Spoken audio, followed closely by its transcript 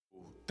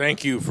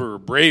Thank you for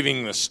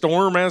braving the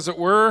storm, as it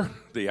were,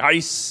 the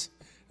ice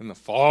and the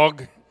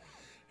fog.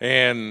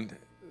 And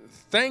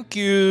thank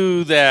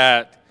you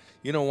that,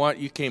 you know what,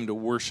 you came to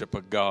worship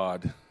a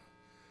God,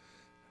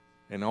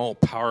 an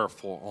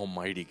all-powerful,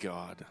 almighty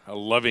God, a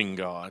loving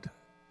God,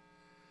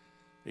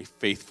 a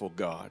faithful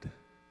God.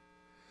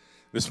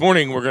 This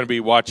morning we're going to be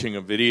watching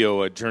a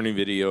video, a journey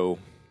video.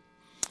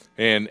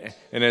 And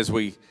as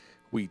we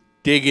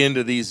dig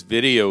into these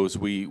videos,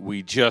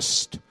 we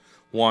just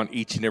want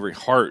each and every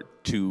heart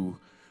to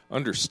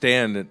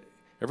understand that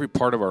every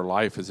part of our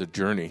life is a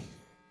journey.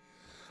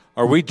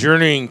 Are we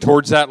journeying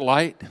towards that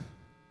light?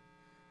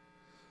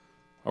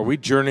 Are we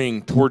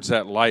journeying towards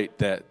that light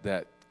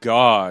that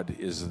God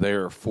is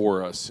there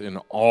for us in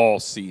all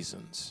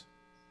seasons?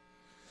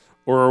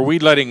 Or are we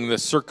letting the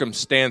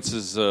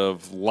circumstances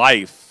of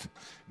life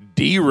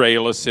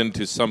derail us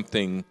into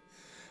something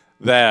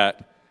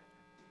that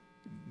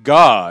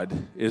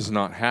God is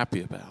not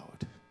happy about?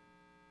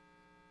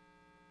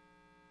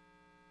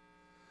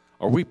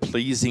 Are we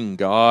pleasing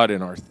God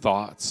in our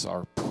thoughts,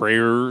 our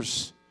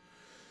prayers,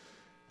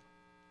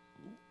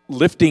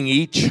 lifting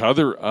each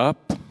other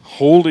up,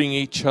 holding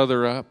each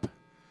other up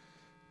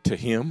to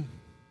Him?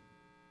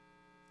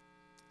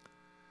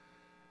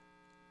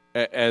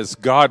 As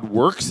God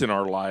works in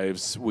our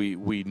lives,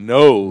 we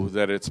know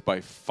that it's by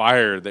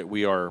fire that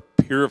we are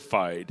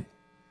purified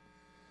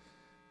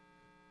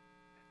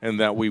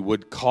and that we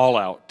would call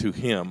out to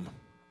Him,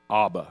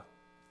 Abba,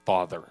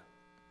 Father.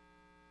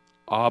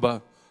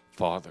 Abba,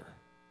 Father.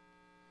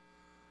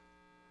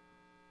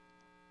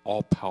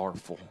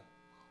 All-powerful,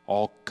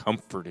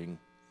 all-comforting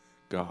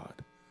God.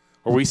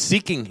 Are we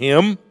seeking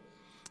Him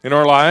in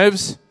our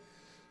lives?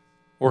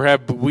 Or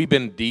have we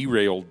been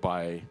derailed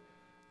by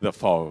the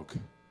fog,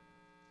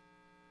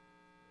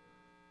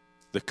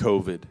 the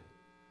COVID,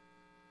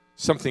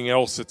 something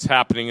else that's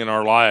happening in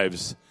our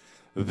lives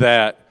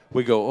that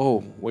we go,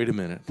 oh, wait a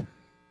minute.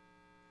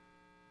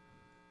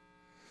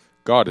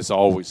 God is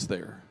always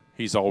there.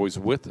 He's always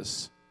with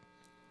us.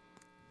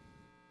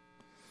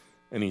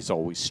 And He's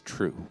always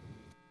true.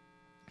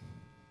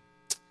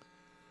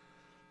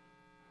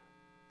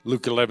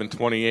 Luke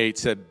 11:28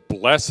 said,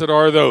 "Blessed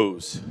are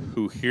those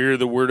who hear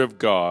the word of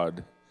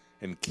God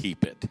and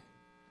keep it."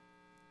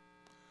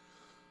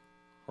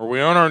 Are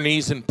we on our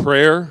knees in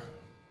prayer?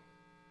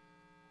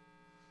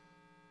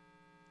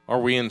 Are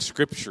we in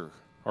Scripture?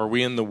 Are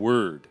we in the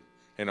Word?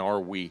 And are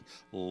we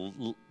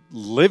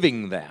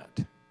living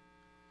that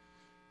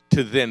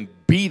to then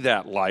be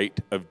that light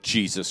of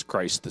Jesus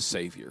Christ the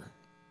Savior?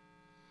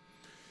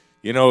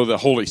 You know, the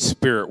Holy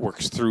Spirit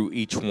works through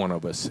each one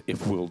of us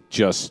if we'll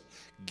just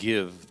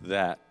give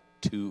that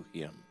to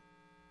Him.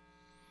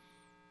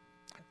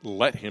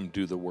 Let Him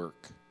do the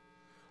work.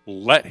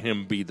 Let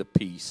Him be the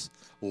peace.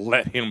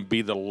 Let Him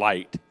be the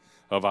light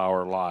of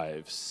our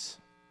lives.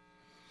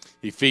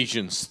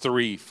 Ephesians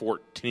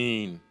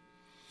 3:14.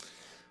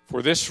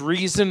 For this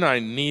reason I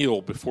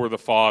kneel before the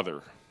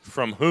Father,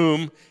 from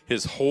whom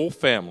His whole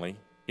family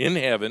in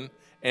heaven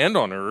and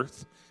on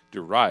earth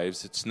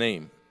derives its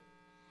name.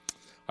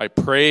 I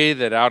pray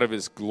that out of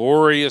His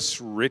glorious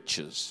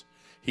riches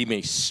He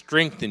may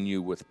strengthen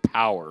you with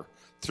power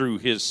through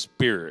His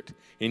Spirit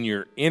in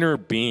your inner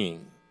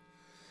being,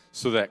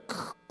 so that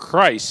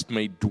Christ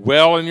may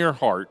dwell in your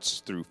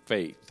hearts through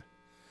faith.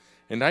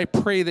 And I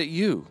pray that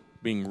you,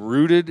 being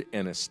rooted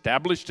and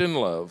established in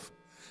love,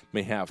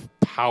 may have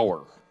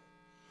power,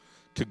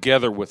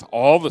 together with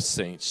all the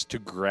saints, to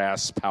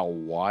grasp how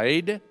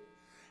wide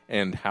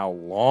and how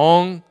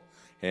long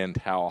and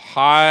how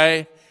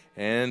high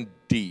and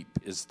deep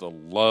is the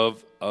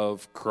love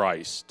of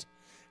Christ,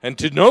 and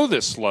to know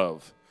this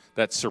love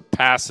that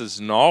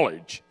surpasses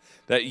knowledge,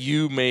 that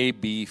you may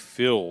be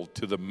filled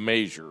to the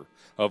measure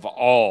of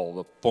all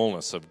the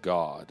fullness of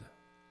God.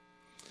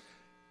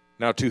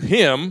 Now to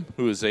Him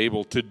who is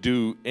able to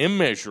do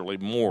immeasurably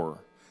more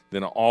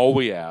than all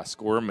we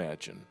ask or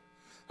imagine,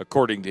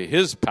 according to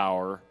His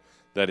power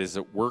that is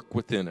at work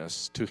within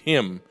us, to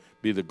Him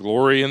be the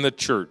glory in the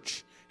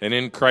church and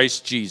in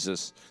Christ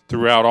Jesus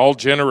throughout all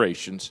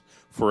generations,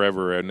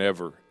 forever and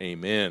ever.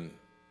 Amen.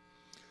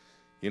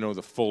 You know,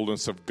 the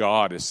fullness of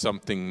God is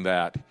something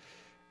that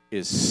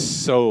is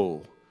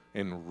so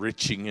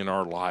enriching in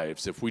our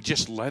lives if we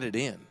just let it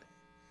in.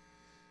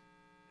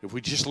 If we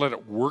just let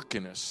it work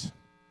in us,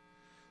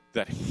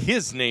 that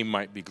His name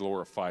might be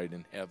glorified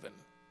in heaven.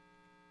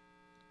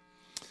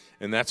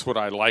 And that's what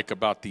I like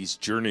about these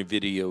journey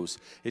videos.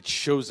 It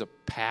shows a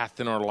path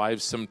in our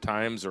lives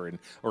sometimes,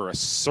 or a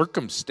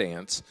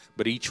circumstance,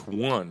 but each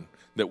one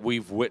that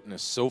we've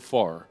witnessed so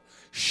far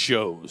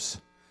shows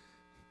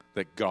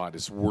that God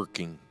is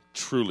working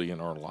truly in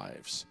our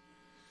lives.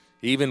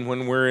 Even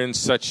when we're in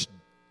such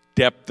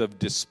depth of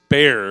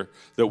despair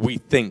that we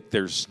think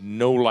there's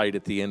no light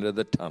at the end of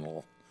the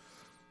tunnel,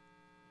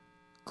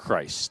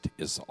 Christ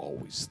is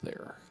always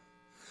there.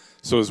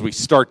 So as we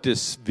start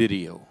this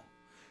video,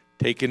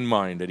 take in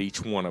mind that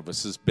each one of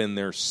us has been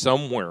there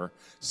somewhere,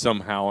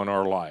 somehow in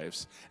our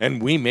lives.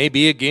 And we may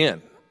be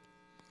again,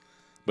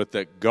 but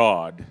that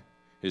God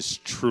is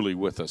truly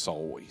with us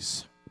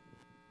always.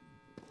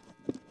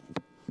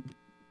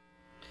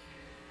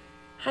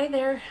 Hi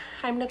there,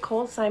 I'm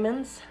Nicole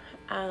Simons.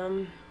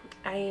 I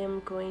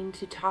am going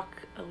to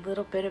talk a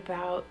little bit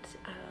about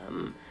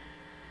a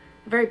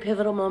very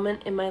pivotal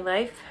moment in my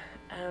life,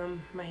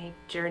 my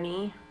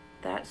journey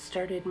that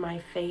started my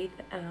faith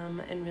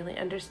and really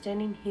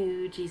understanding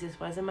who Jesus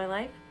was in my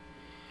life.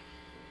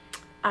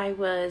 I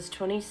was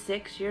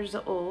 26 years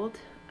old.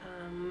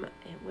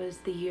 It was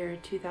the year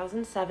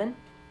 2007.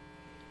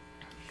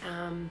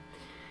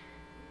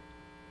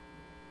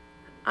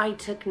 I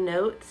took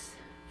notes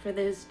for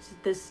this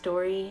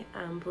story.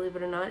 Believe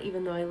it or not,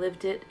 even though I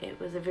lived it, it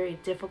was a very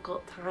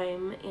difficult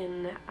time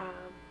in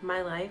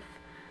my life,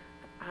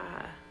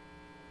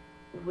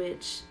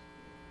 which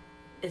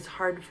is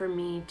hard for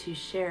me to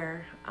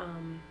share.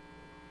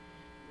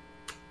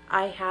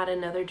 I had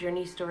another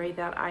journey story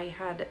that I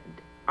had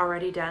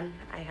already done.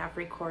 I have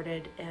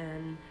recorded,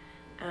 and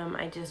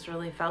I just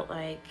really felt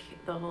like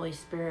the Holy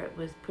Spirit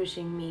was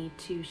pushing me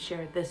to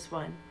share this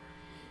one.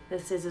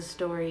 This is a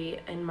story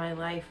in my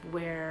life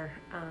where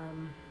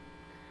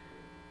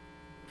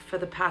for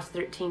the past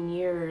 13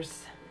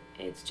 years,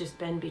 it's just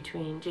been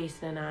between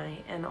Jason and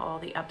I, and all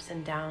the ups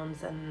and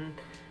downs and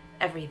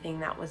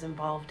everything that was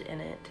involved in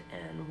it,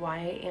 and why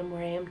I am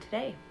where I am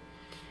today.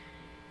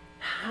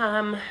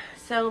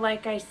 So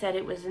like I said,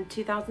 it was in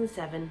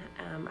 2007.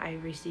 I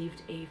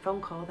received a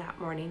phone call that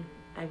morning.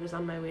 I was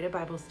on my way to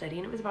Bible study,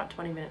 and it was about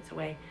 20 minutes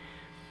away,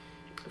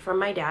 from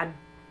my dad.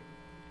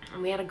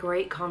 And we had a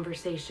great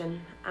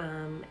conversation.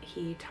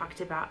 He talked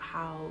about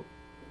how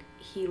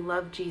he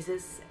loved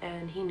Jesus,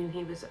 and he knew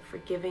he was a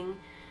forgiving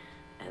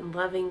and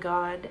loving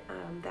God,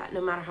 that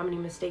no matter how many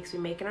mistakes we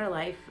make in our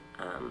life,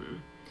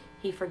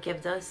 he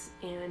forgives us,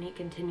 and he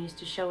continues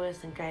to show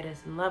us and guide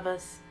us and love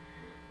us.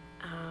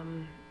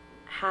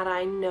 Had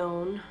I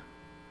known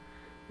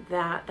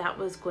that that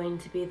was going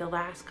to be the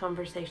last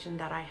conversation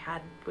that I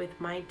had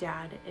with my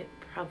dad, it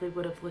probably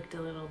would have looked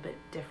a little bit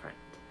different.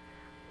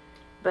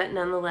 But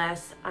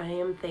nonetheless, I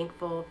am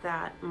thankful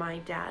that my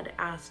dad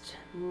asked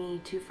me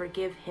to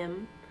forgive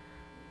him,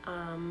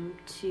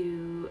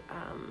 to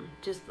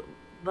just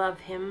love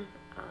him.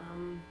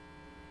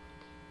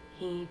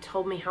 He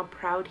told me how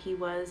proud he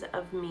was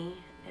of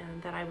me,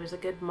 and that I was a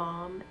good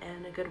mom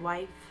and a good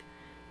wife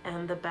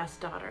and the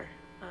best daughter.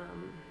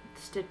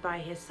 Stood by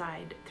his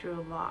side through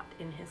a lot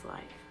in his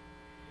life.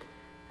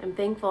 I'm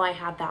thankful I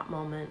had that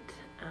moment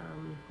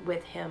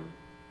with him.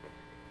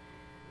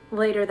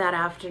 Later that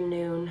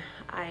afternoon,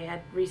 I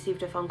had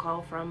received a phone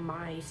call from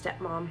my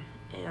stepmom,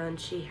 and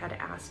she had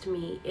asked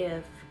me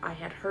if I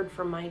had heard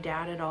from my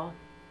dad at all.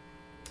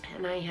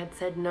 And I had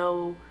said,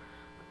 no,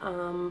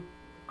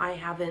 I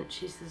haven't.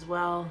 She says,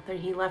 well,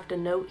 he left a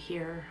note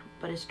here,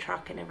 but his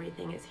truck and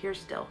everything is here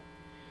still.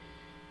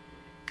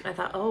 I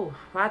thought, oh,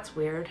 that's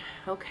weird.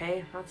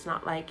 Okay, that's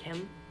not like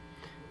him.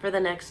 For the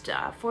next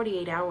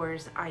 48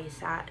 hours, I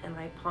sat and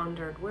I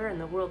pondered, where in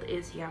the world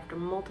is he? After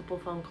multiple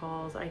phone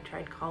calls, I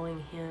tried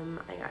calling him.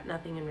 I got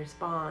nothing in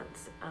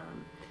response.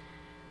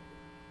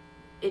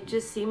 It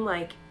just seemed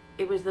like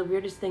it was the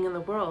weirdest thing in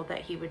the world that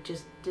he would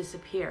just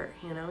disappear.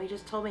 You know, he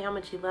just told me how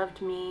much he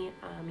loved me.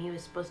 He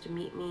was supposed to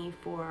meet me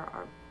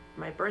for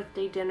my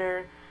birthday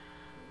dinner.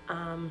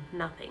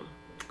 Nothing.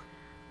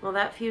 Well,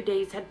 that few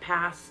days had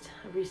passed.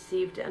 I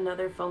received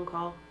another phone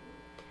call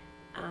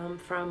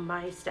from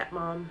my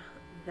stepmom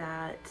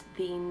that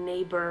the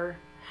neighbor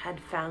had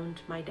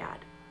found my dad.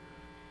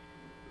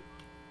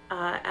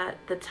 At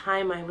the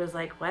time, I was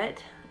like,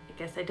 what? I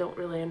guess I don't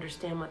really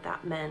understand what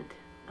that meant.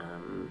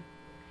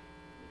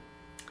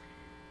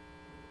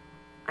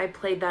 I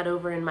played that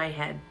over in my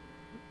head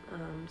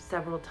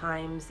several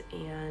times,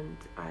 and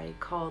I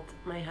called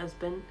my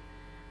husband,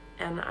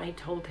 and I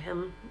told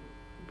him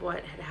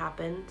what had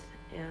happened,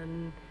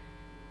 and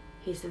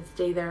he said,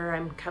 stay there,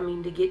 I'm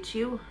coming to get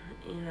you.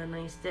 And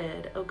I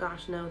said, oh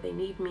gosh, no, they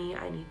need me,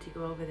 I need to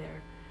go over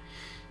there.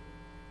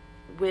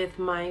 With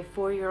my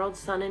 4-year-old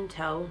son in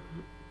tow,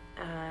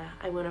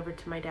 I went over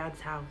to my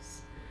dad's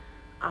house.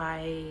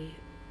 I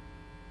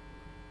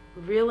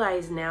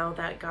realize now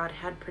that God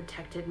had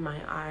protected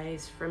my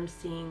eyes from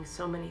seeing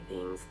so many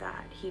things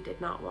that he did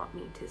not want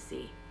me to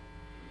see.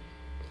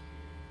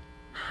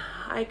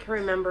 I can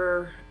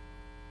remember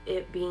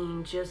it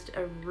being just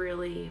a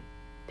really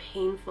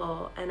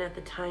painful, and at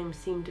the time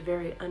seemed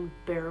very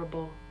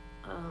unbearable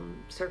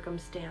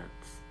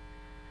circumstance.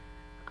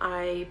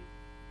 I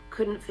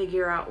couldn't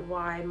figure out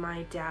why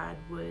my dad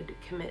would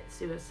commit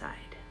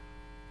suicide.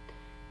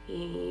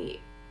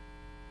 It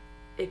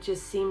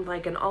just seemed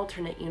like an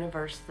alternate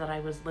universe that I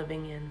was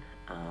living in,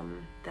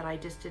 that I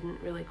just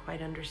didn't really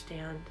quite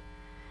understand.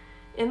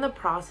 In the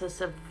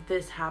process of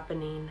this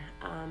happening,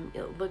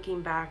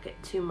 looking back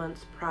at 2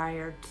 months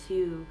prior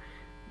to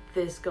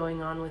this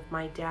going on with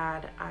my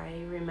dad,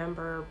 I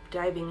remember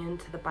diving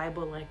into the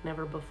Bible like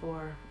never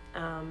before.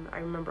 I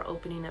remember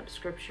opening up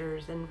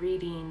scriptures and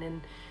reading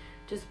and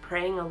just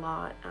praying a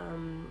lot,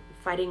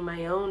 fighting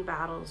my own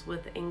battles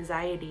with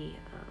anxiety.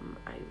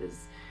 I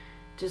was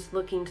just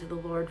looking to the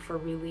Lord for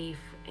relief,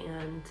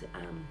 and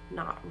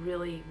not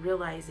really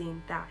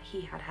realizing that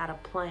he had a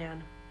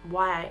plan,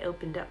 why I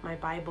opened up my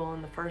Bible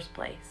in the first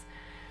place.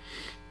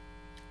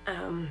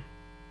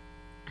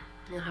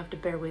 You'll have to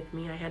bear with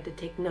me. I had to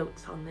take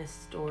notes on this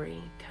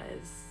story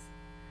because,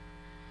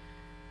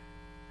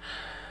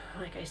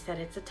 like I said,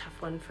 it's a tough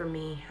one for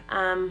me.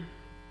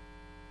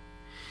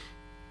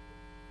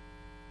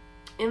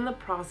 In the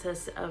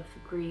process of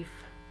grief,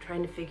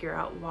 trying to figure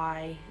out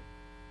why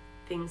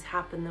things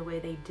happened the way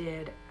they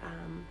did,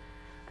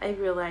 I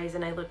realize,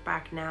 and I look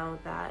back now,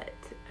 that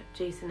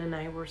Jason and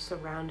I were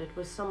surrounded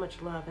with so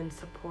much love and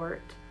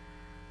support,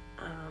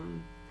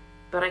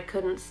 but I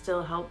couldn't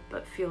still help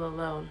but feel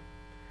alone.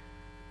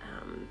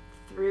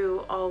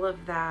 Through all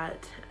of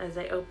that, as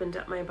I opened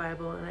up my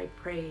Bible and I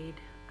prayed,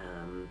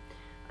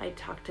 I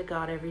talked to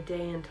God every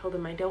day and told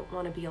him I don't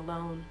want to be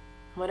alone.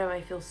 Why do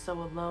I feel so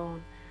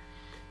alone?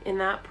 In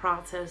that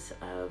process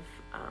of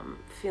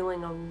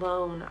feeling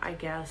alone, I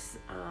guess,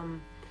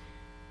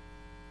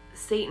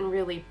 Satan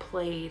really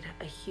played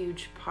a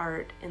huge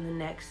part in the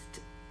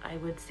next, I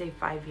would say,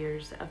 5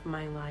 years of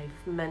my life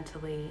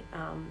mentally.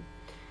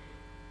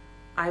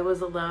 I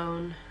was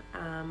alone.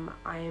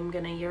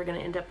 You're gonna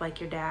end up like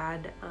your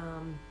dad.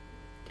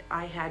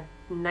 I had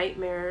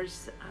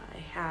nightmares. I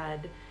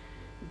had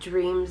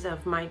dreams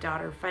of my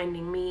daughter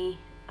finding me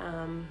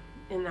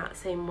in that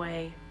same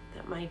way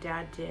that my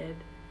dad did.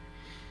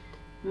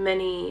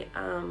 Many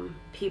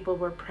people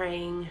were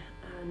praying.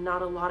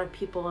 Not a lot of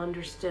people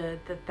understood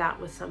that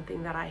that was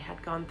something that I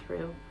had gone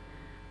through.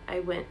 I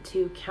went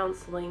to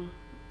counseling.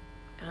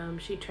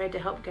 She tried to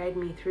help guide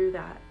me through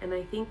that. And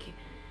I think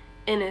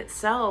in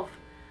itself,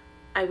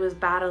 I was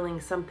battling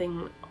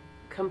something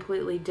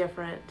completely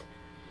different.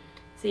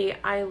 See,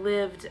 I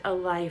lived a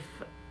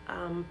life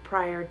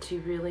prior to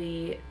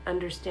really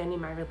understanding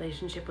my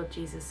relationship with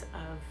Jesus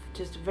of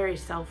just a very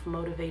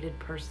self-motivated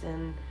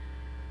person.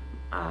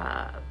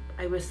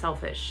 I was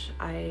selfish.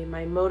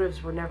 My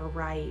motives were never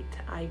right.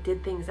 I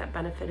did things that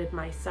benefited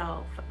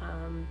myself.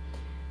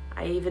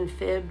 I even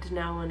fibbed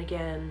now and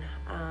again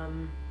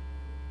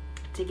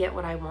to get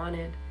what I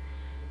wanted.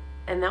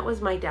 And that was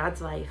my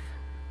dad's life.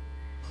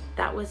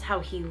 That was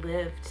how he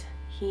lived.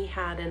 He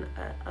had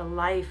a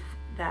life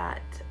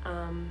that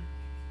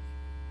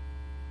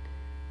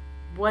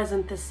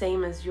wasn't the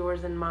same as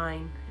yours and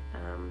mine.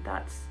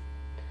 That's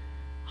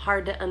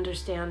hard to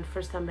understand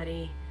for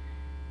somebody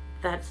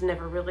that's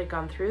never really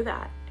gone through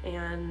that.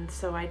 And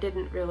so I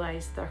didn't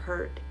realize the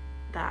hurt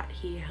that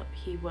he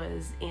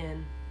was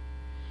in.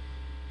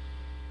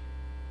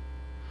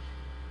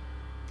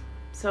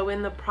 So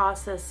in the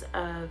process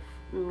of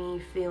me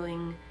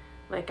feeling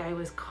like I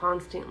was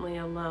constantly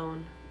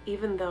alone,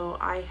 even though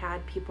I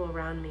had people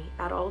around me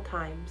at all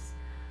times,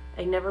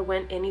 I never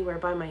went anywhere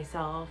by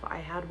myself. I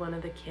had one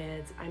of the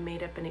kids. I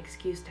made up an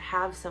excuse to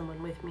have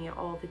someone with me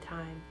all the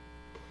time.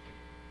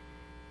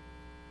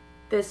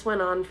 This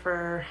went on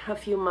for a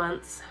few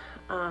months.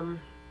 In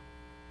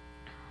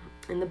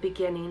the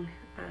beginning,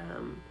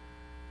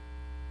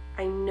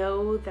 I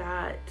know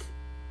that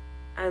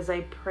as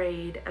I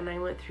prayed and I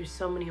went through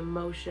so many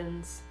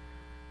emotions,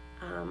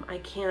 I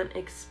can't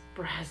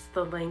express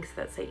the lengths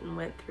that Satan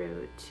went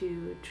through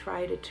to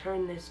try to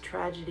turn this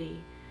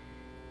tragedy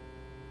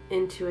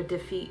into a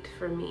defeat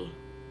for me.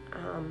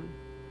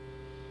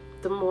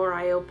 The more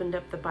I opened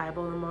up the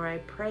Bible, the more I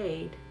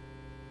prayed,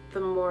 the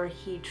more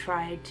he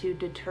tried to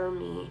deter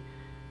me,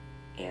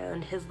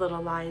 and his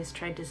little lies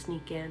tried to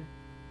sneak in.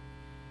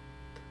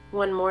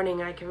 One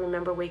morning I can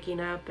remember waking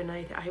up and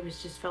I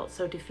just felt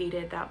so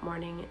defeated that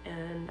morning,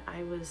 and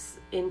I was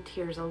in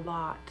tears a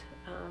lot,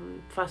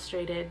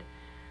 frustrated.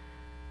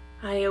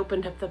 I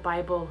opened up the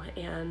Bible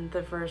and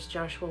the verse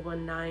Joshua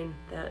 1:9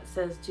 that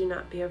says, "Do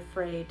not be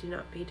afraid, do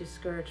not be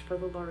discouraged, for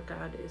the Lord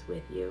God is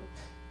with you."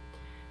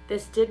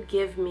 This did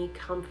give me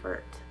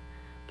comfort,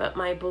 but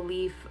my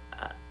belief,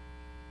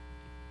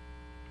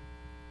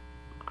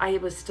 I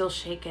was still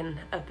shaken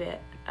a bit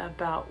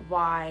about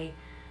why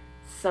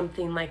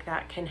something like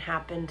that can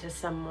happen to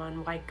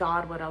someone, why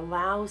God would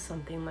allow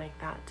something like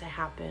that to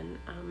happen.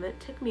 It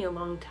took me a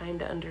long time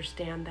to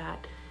understand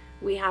that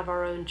we have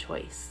our own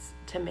choice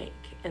to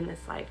make in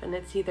this life, and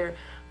it's either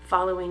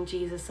following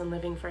Jesus and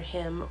living for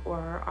him,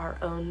 or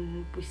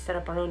we set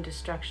up our own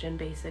destruction,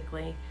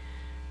 basically.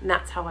 And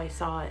that's how I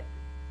saw it,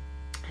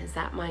 is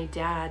that my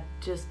dad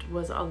just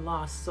was a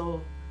lost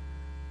soul.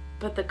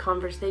 But the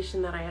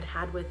conversation that I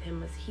had with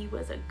him was he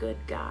was a good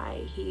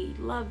guy. He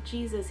loved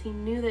Jesus. He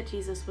knew that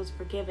Jesus was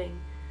forgiving.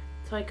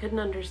 So I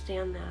couldn't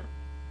understand that.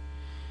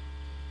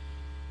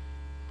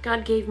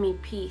 God gave me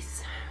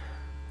peace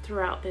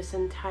throughout this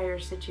entire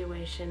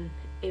situation,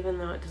 even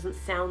though it doesn't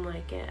sound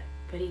like it,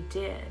 but he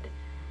did.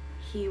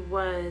 He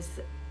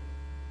was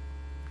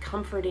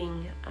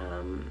comforting.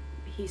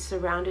 He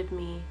surrounded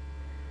me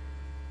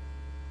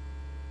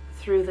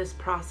through this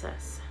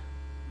process.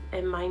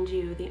 And mind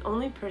you, the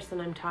only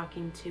person I'm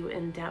talking to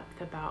in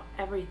depth about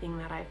everything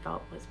that I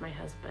felt was my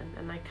husband.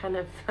 And I kind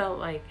of felt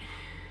like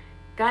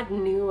God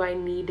knew I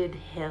needed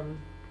him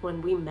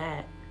when we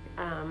met.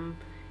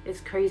 It's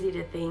crazy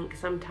to think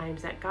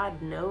sometimes that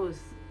God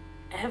knows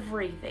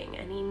everything,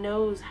 and he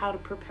knows how to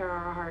prepare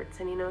our hearts,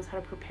 and he knows how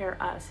to prepare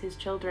us, his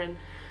children,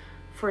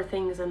 for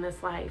things in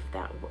this life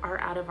that are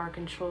out of our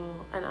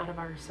control and out of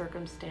our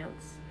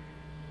circumstance.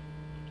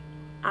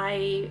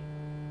 I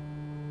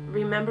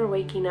remember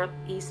waking up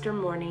Easter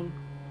morning.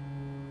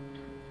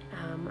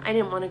 I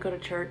didn't want to go to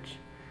church.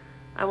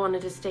 I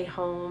wanted to stay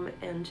home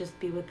and just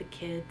be with the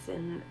kids,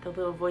 and the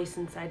little voice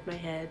inside my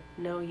head,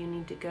 no, you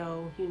need to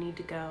go, you need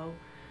to go.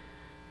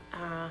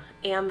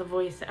 And the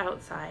voice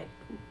outside,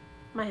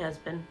 my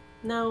husband,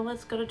 no,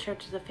 let's go to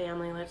church as a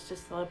family, let's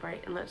just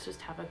celebrate and let's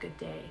just have a good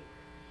day.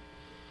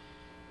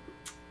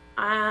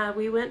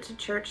 We went to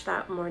church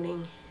that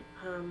morning.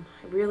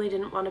 I really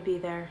didn't want to be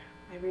there.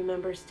 I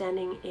remember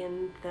standing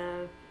in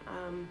the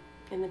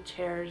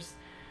chairs,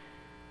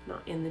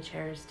 not in the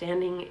chairs,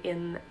 standing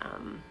in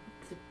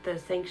the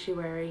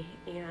sanctuary,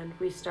 and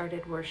we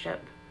started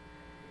worship.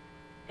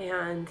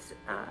 And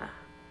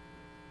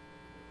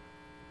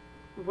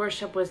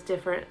worship was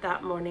different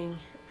that morning.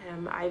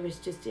 I was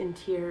just in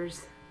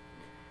tears.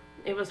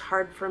 It was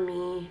hard for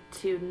me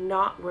to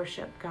not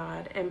worship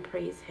God and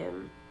praise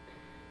Him,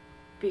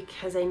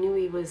 because I knew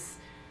He was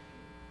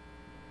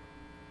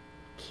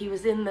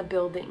in the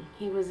building.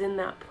 He was in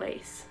that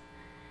place.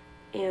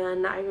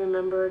 And I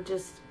remember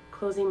just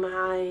closing my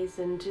eyes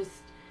and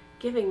just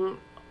giving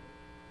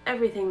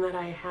everything that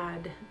I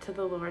had to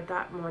the Lord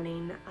that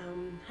morning.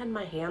 Had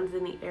my hands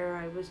in the air.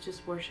 I was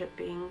just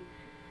worshiping.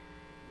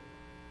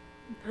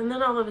 And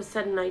then all of a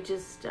sudden I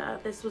just,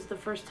 this was the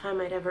first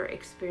time I'd ever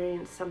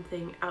experienced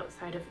something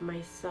outside of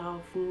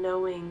myself,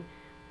 knowing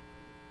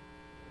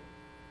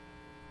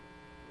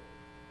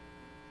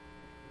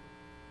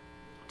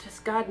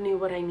just God knew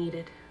what I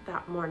needed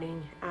that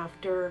morning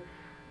after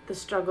the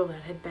struggle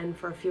that had been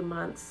for a few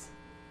months.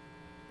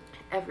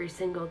 Every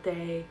single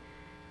day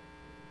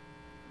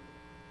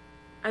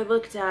I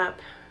looked up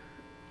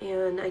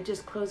and I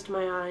just closed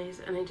my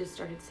eyes and I just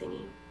started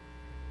singing.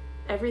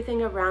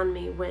 Everything around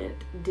me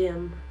went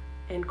dim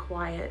and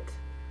quiet.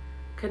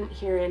 Couldn't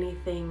hear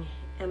anything,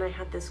 and I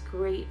had this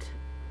great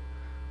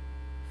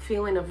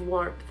feeling of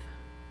warmth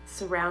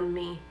surround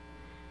me,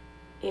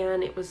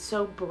 and it was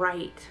so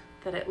bright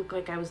that it looked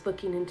like I was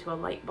looking into a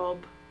light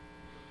bulb.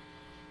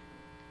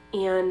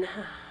 And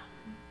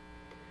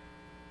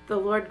the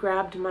Lord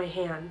grabbed my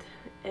hand,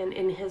 and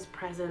in His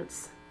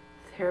presence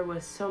there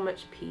was so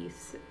much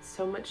peace,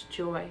 so much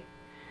joy.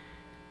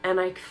 And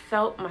I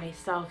felt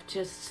myself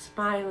just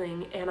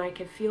smiling, and I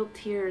could feel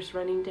tears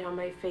running down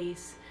my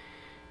face.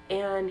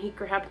 And He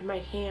grabbed my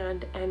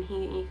hand and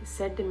He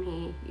said to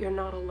me, "You're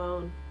not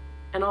alone."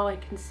 And all I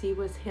can see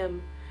was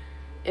Him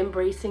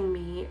embracing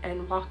me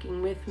and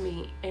walking with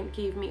me, and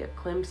gave me a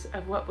glimpse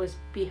of what was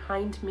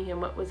behind me and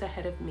what was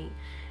ahead of me.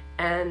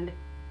 And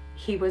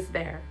He was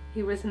there.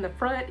 He was in the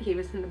front, He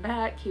was in the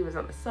back, He was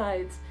on the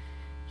sides.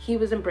 He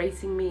was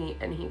embracing me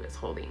and He was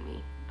holding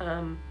me.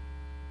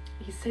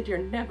 He said, "You're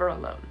never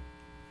alone."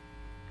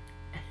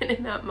 And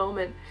in that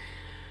moment,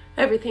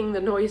 the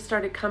noise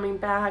started coming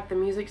back, the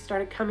music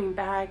started coming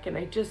back, and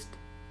I just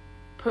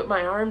put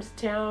my arms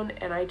down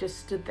and I just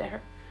stood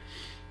there.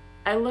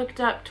 I looked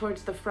up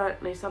towards the front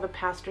and I saw the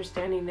pastor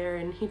standing there,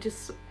 and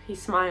he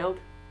smiled,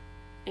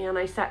 and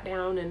I sat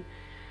down, and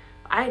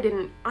I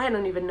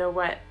don't even know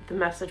what the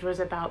message was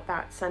about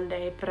that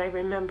Sunday, but I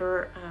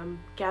remember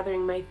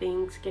gathering my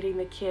things, getting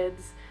the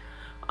kids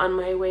on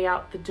my way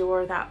out the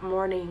door that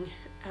morning.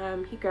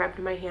 He grabbed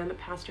my hand, the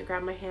pastor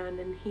grabbed my hand,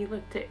 and he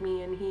looked at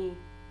me and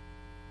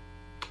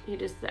he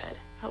just said,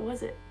 "How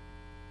was it?"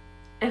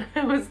 And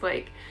I was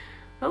like,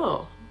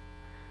 "Oh,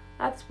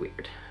 that's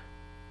weird."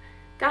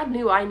 God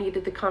knew I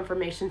needed the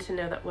confirmation to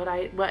know that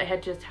what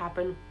had just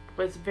happened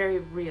was very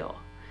real.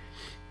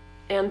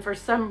 And for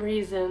some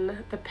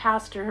reason, the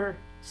pastor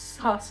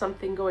saw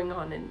something going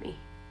on in me.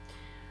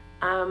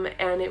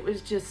 And it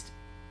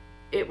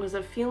was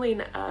a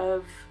feeling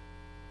of,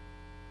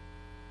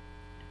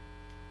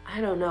 I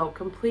don't know,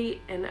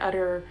 complete and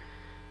utter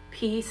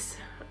peace,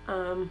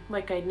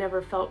 like I'd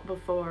never felt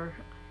before.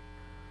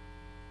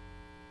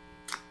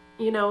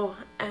 You know,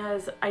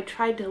 as I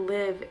tried to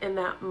live in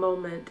that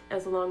moment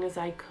as long as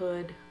I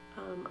could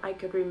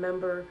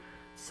remember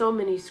so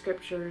many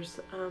scriptures,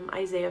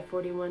 Isaiah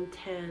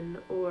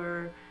 41:10,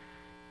 or,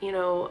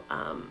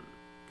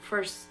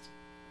 1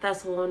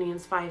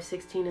 Thessalonians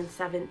 5:16 and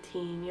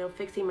 17,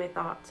 fixing my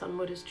thoughts on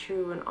what is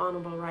true and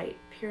honorable, right,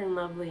 pure and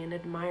lovely and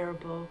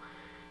admirable.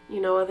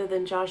 Other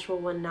than Joshua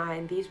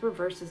 1:9, these were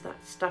verses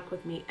that stuck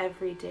with me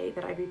every day,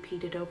 that I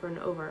repeated over and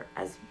over,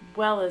 as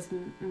well as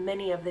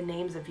many of the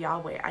names of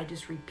Yahweh. I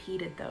just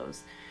repeated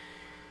those.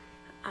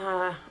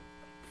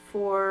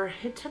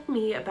 It took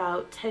me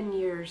about 10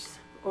 years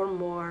or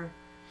more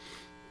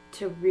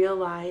to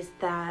realize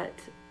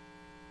that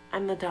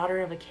I'm the daughter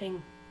of a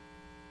king.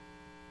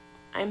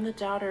 I'm the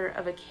daughter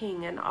of a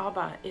king, and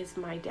Abba is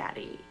my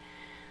daddy.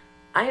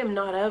 I am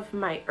not of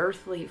my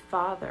earthly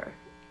father.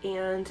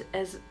 And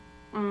as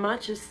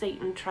much as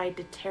Satan tried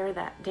to tear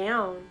that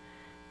down,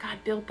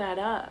 God built that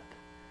up.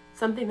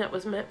 Something that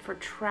was meant for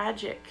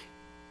tragic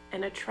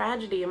and a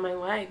tragedy in my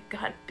life,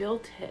 God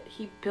built it.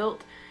 He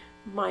built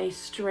my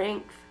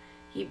strength.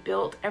 He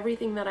built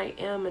everything that I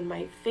am and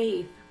my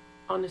faith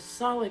on a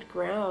solid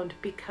ground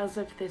because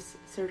of this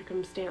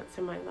circumstance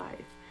in my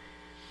life.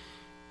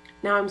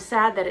 Now, I'm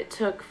sad that it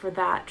took for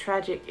that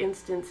tragic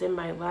instance in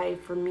my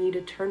life for me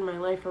to turn my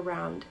life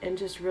around and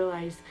just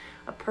realize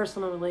a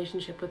personal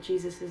relationship with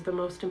Jesus is the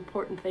most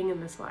important thing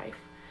in this life.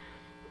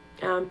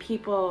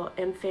 People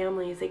and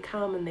families, they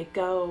come and they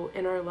go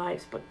in our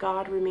lives, but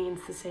God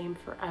remains the same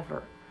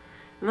forever.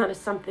 And that is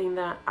something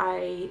that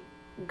I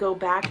go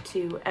back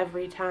to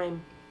every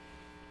time,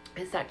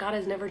 is that God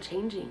is never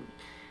changing.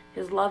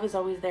 His love is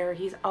always there.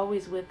 He's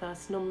always with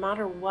us, no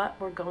matter what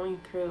we're going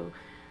through.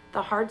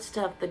 The hard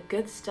stuff, the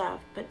good stuff.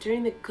 But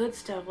during the good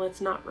stuff,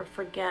 let's not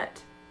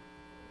forget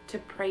to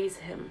praise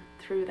him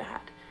through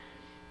that.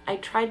 I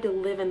tried to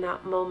live in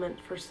that moment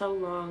for so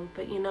long,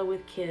 but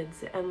with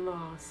kids and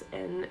loss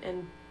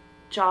and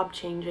job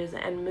changes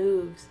and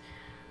moves,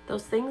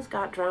 those things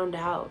got drowned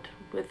out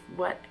with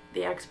what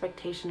the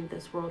expectation of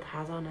this world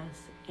has on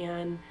us.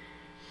 And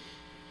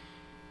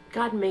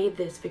God made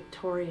this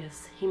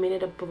victorious. He made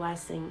it a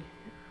blessing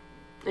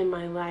in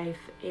my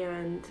life,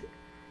 and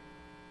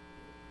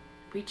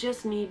we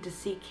just need to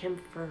seek him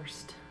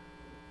first.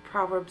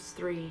 Proverbs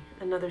 3,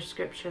 another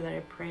scripture that I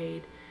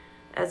prayed,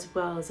 as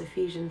well as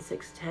Ephesians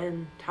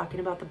 6:10, talking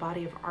about the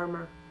body of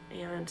armor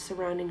and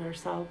surrounding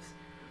ourselves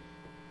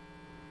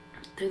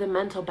through the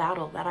mental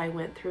battle that I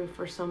went through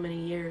for so many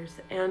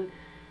years. And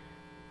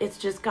it's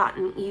just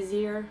gotten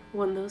easier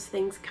when those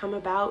things come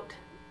about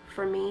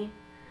for me.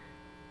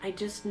 I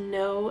just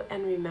know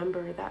and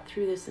remember that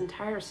through this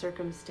entire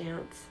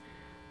circumstance,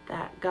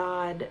 that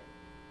God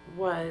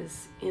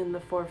was in the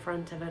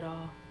forefront of it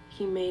all.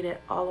 He made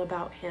it all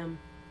about him.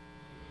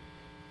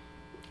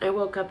 I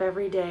woke up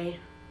every day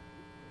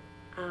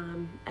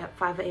at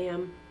 5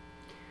 a.m.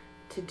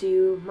 to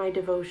do my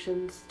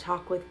devotions,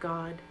 talk with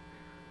God.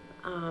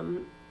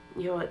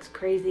 It's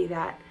crazy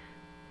that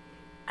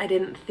I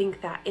didn't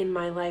think that in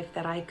my life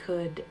that I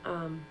could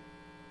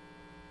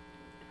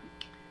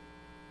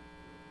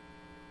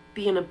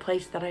be in a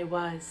place that I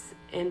was,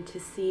 and to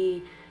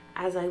see,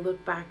 as I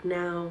look back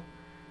now,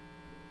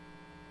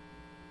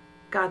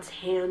 God's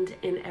hand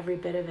in every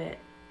bit of it.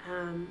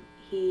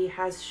 He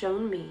has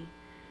shown me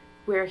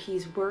where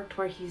he's worked,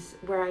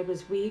 where I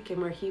was weak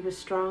and where he was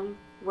strong,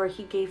 where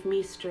he gave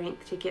me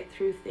strength to get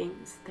through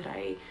things that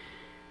I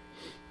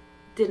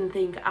didn't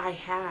think I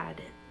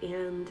had.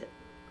 And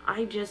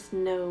I just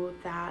know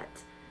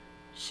that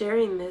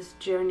sharing this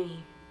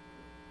journey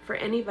for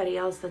anybody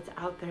else that's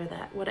out there,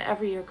 that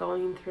whatever you're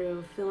going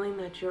through, feeling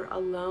that you're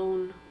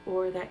alone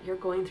or that you're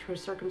going through a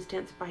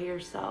circumstance by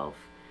yourself,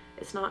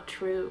 it's not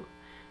true.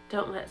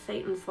 Don't let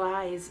Satan's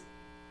lies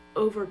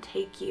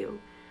overtake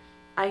you.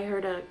 I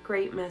heard a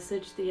great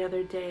message the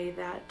other day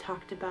that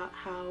talked about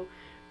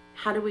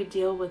how do we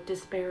deal with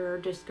despair or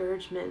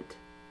discouragement?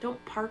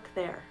 Don't park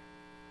there.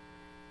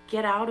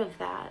 Get out of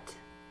that.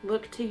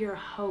 Look to your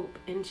hope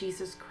in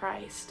Jesus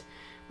Christ.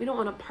 We don't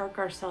want to park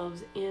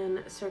ourselves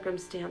in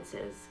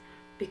circumstances,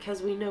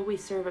 because we know we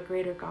serve a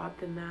greater God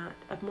than that,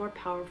 a more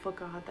powerful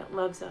God that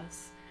loves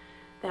us,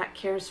 that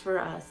cares for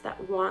us,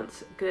 that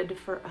wants good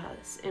for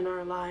us in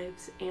our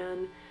lives.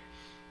 And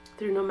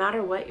through no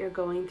matter what you're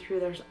going through,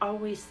 there's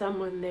always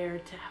someone there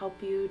to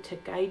help you, to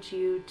guide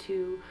you,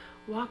 to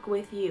walk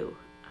with you.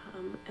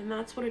 And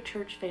that's what a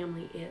church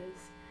family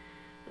is.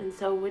 And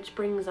so, which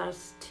brings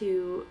us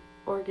to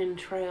Oregon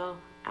Trail.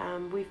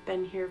 We've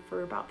been here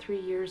for about 3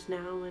 years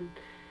now, and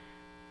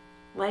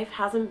life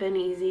hasn't been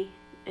easy.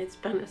 It's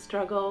been a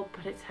struggle,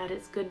 but it's had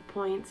its good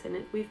points,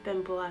 and we've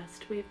been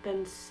blessed. We've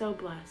been so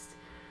blessed.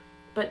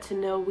 But to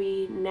know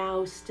we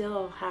now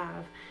still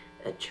have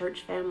a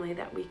church family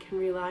that we can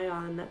rely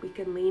on, that we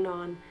can lean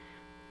on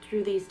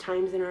through these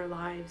times in our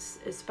lives,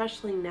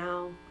 especially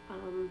now.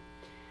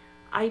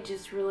 I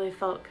just really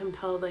felt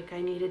compelled, like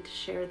I needed to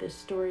share this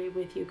story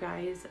with you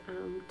guys,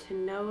 to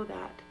know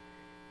that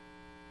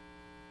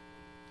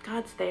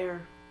God's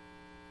there.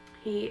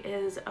 He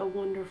is a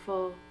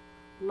wonderful,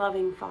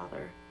 loving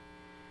Father.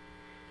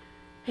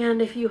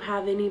 And if you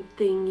have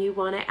anything you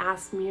want to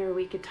ask me or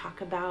we could talk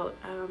about,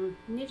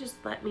 you just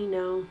let me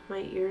know.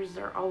 My ears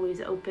are always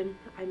open.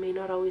 I may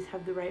not always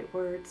have the right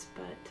words,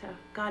 but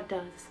God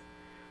does.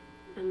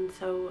 And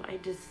so I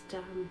just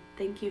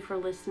thank you for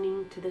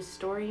listening to this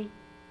story.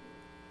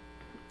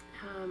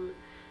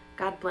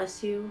 God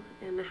bless you,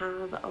 and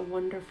have a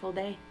wonderful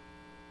day.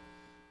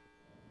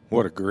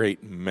 What a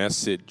great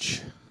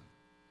message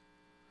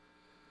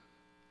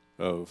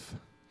of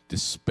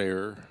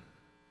despair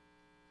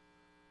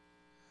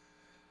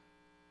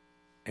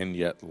and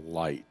yet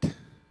light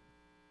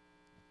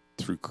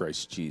through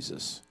Christ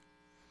Jesus.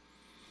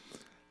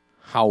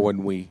 How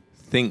when we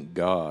think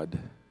God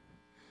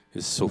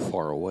is so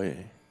far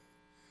away,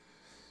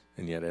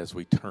 and yet as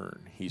we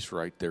turn, he's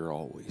right there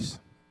always.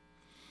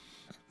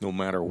 No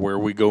matter where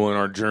we go in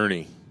our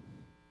journey,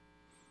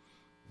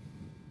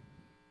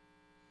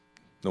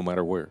 no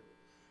matter where,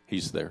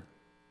 he's there.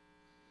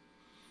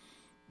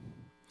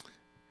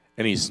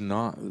 And he's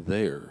not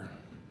there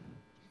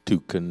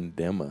to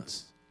condemn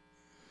us.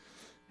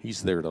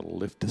 He's there to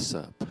lift us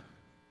up.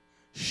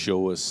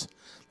 show us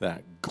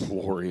that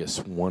glorious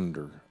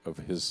wonder of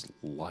his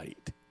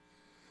light,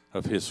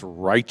 of his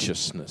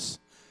righteousness,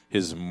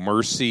 his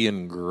mercy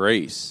and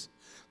grace,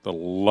 the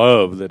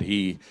love that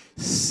he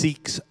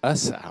seeks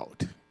us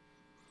out,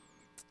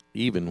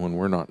 even when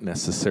we're not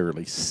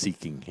necessarily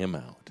seeking him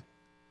out.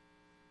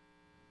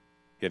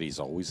 Yet he's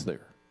always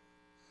there.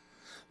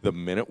 The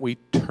minute we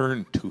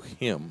turn to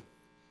him,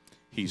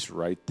 he's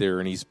right there,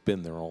 and he's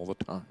been there all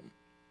the time.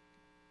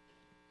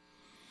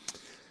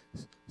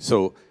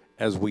 So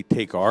as we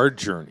take our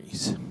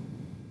journeys,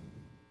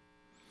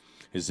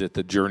 is it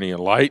the journey of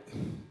light,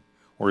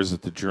 or is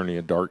it the journey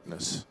of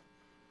darkness?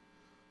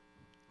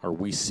 Are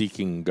we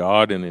seeking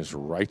God in his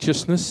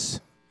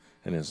righteousness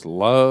and his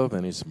love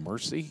and his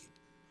mercy?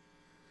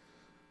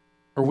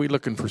 Are we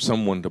looking for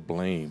someone to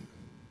blame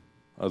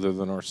other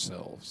than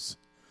ourselves,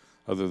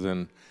 other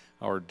than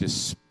our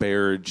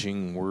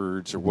disparaging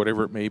words or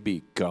whatever it may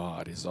be?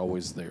 God is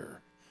always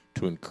there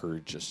to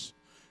encourage us,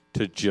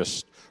 to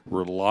just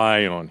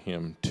rely on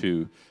him,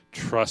 to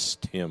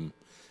trust him,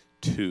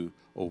 to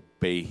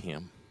obey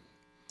him.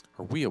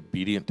 Are we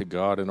obedient to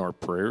God in our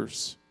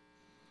prayers?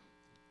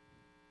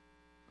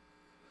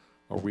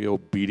 Are we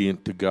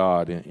obedient to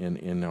God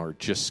in our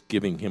just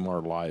giving him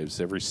our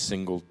lives every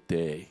single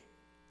day?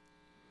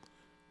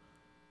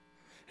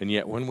 And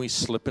yet when we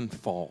slip and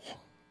fall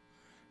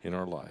in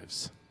our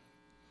lives,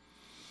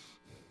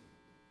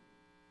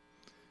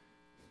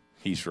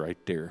 he's right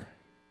there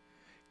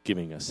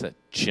giving us that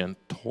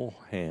gentle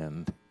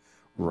hand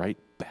right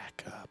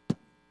back up.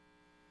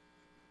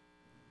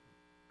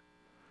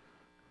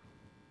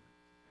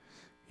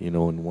 You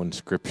know, in one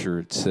scripture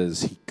it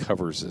says he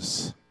covers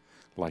us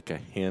like a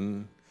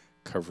hen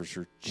covers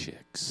her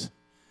chicks.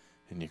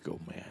 And you go,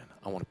 man,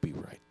 I want to be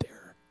right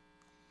there.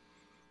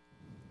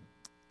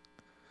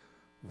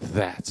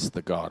 That's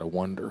the God of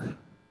wonder.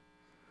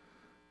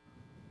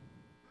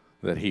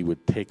 That he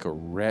would take a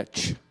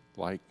wretch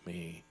like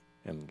me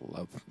and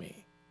love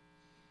me.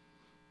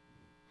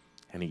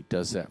 And he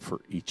does that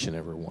for each and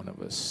every one of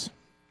us.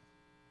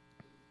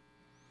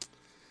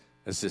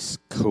 As this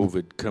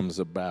COVID comes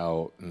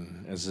about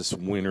and as this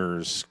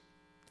winter's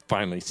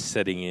finally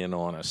setting in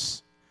on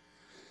us,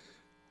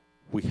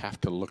 we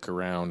have to look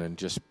around and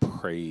just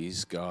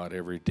praise God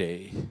every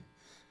day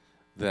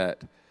that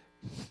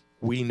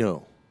we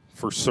know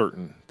for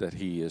certain that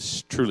he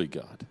is truly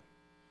God.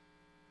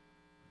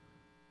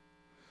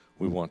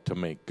 We want to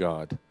make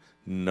God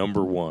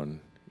number one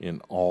in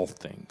all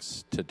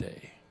things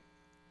today.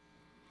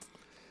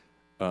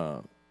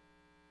 2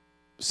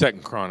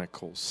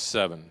 Chronicles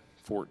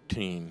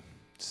 7:14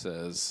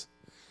 says,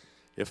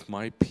 if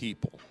my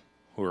people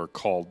who are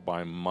called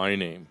by my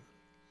name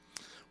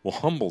will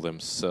humble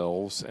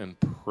themselves and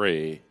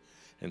pray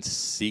and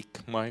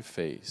seek my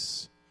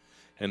face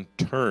and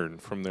turn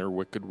from their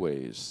wicked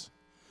ways,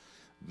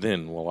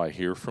 then will I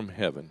hear from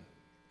heaven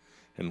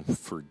and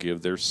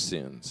forgive their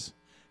sins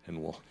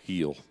and will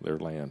heal their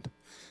land.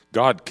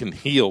 God can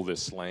heal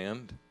this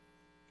land,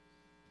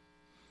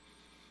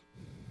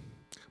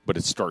 but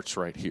it starts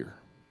right here.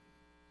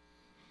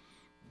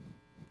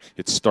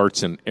 It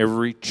starts in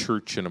every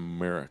church in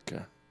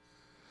America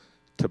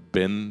to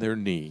bend their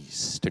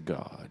knees to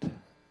God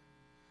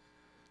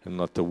and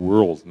let the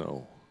world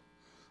know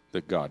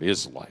that God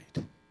is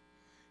light.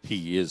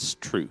 He is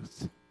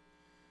truth.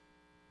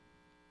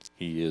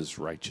 He is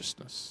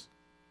righteousness.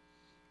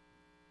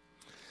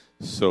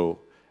 So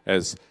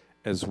as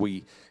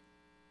we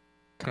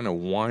kind of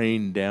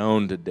wind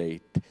down today,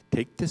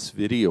 take this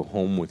video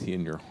home with you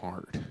in your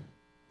heart.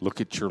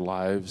 Look at your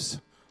lives.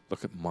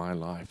 Look at my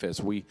life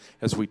as we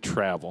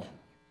travel.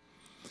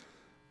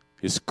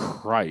 Is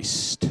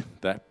Christ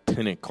that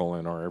pinnacle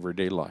in our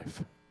everyday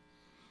life?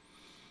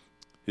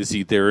 Is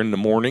he there in the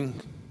morning,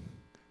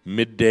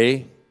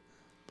 midday,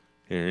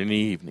 or in the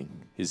evening?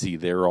 Is he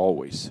there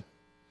always?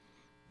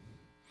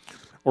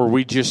 Or are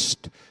we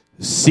just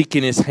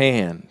seeking his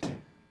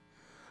hand?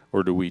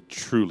 Or do we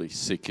truly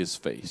seek his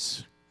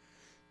face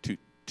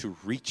to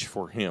reach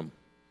for him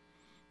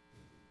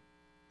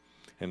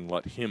and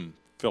let him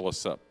fill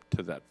us up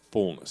to that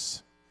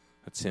fullness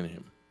that's in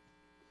him?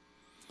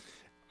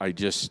 I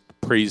just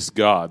praise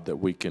God that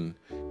we can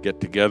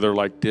get together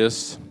like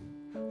this.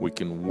 We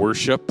can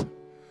worship.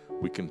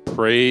 We can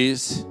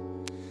praise.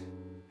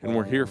 And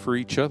we're here for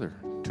each other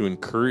to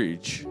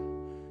encourage,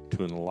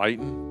 to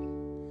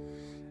enlighten,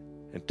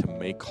 and to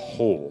make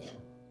whole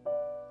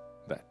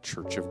that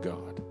church of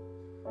God,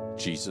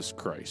 Jesus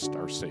Christ,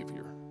 our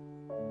Savior.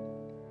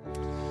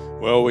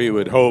 Well, we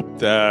would hope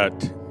that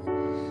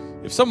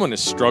if someone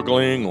is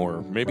struggling,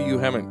 or maybe you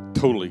haven't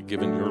totally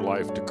given your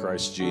life to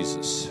Christ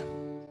Jesus,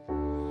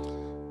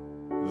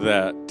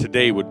 that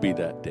today would be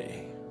that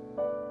day.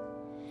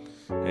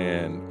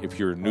 And if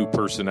you're a new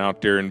person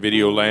out there in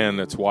video land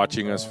that's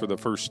watching us for the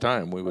first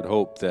time, we would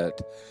hope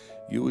that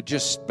you would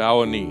just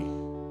bow a knee,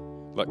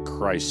 let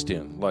Christ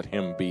in, let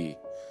him be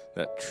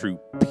that true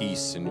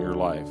peace in your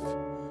life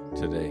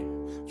today.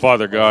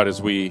 Father God,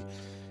 as we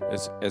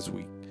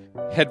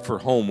head for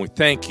home, we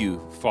thank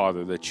you,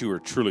 Father, that you are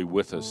truly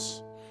with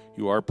us.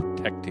 You are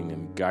protecting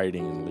and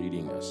guiding and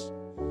leading us.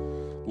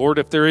 Lord,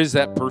 if there is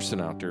that person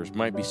out there who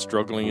might be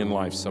struggling in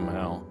life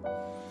somehow,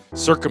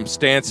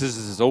 circumstances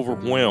is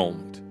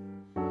overwhelmed,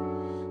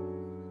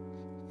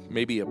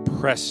 maybe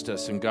oppressed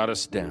us and got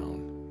us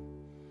down.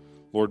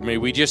 Lord, may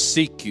we just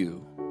seek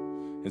you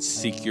and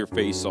seek your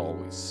face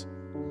always.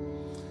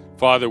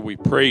 Father, we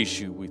praise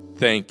you. We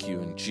thank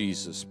you in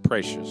Jesus'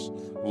 precious,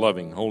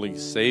 loving, holy,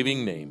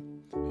 saving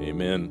name.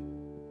 Amen.